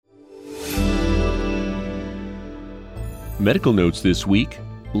Medical notes this week.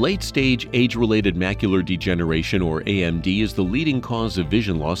 Late-stage age-related macular degeneration, or AMD, is the leading cause of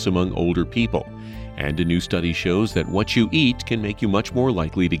vision loss among older people. And a new study shows that what you eat can make you much more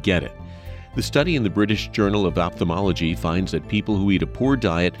likely to get it. The study in the British Journal of Ophthalmology finds that people who eat a poor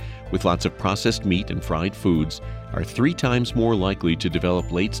diet with lots of processed meat and fried foods are 3 times more likely to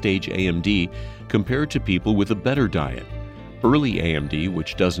develop late-stage AMD compared to people with a better diet. Early AMD,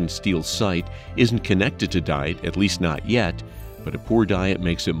 which doesn't steal sight, isn't connected to diet, at least not yet, but a poor diet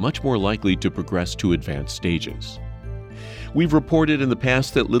makes it much more likely to progress to advanced stages. We've reported in the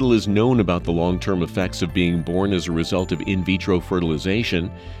past that little is known about the long-term effects of being born as a result of in vitro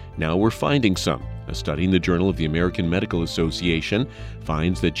fertilization. Now we're finding some. A study in the Journal of the American Medical Association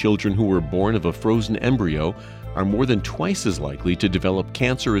finds that children who were born of a frozen embryo are more than twice as likely to develop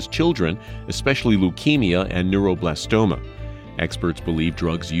cancer as children, especially leukemia and neuroblastoma. Experts believe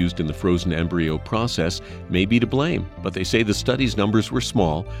drugs used in the frozen embryo process may be to blame, but they say the study's numbers were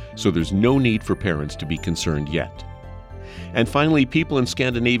small, so there's no need for parents to be concerned yet. And finally, people in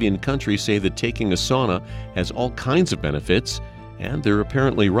Scandinavian countries say that taking a sauna has all kinds of benefits, and they're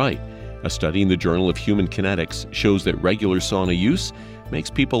apparently right. A study in the Journal of Human Kinetics shows that regular sauna use makes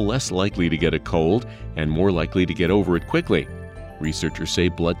people less likely to get a cold and more likely to get over it quickly. Researchers say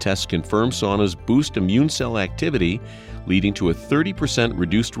blood tests confirm saunas boost immune cell activity, leading to a 30%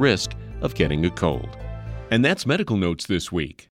 reduced risk of getting a cold. And that's Medical Notes this week.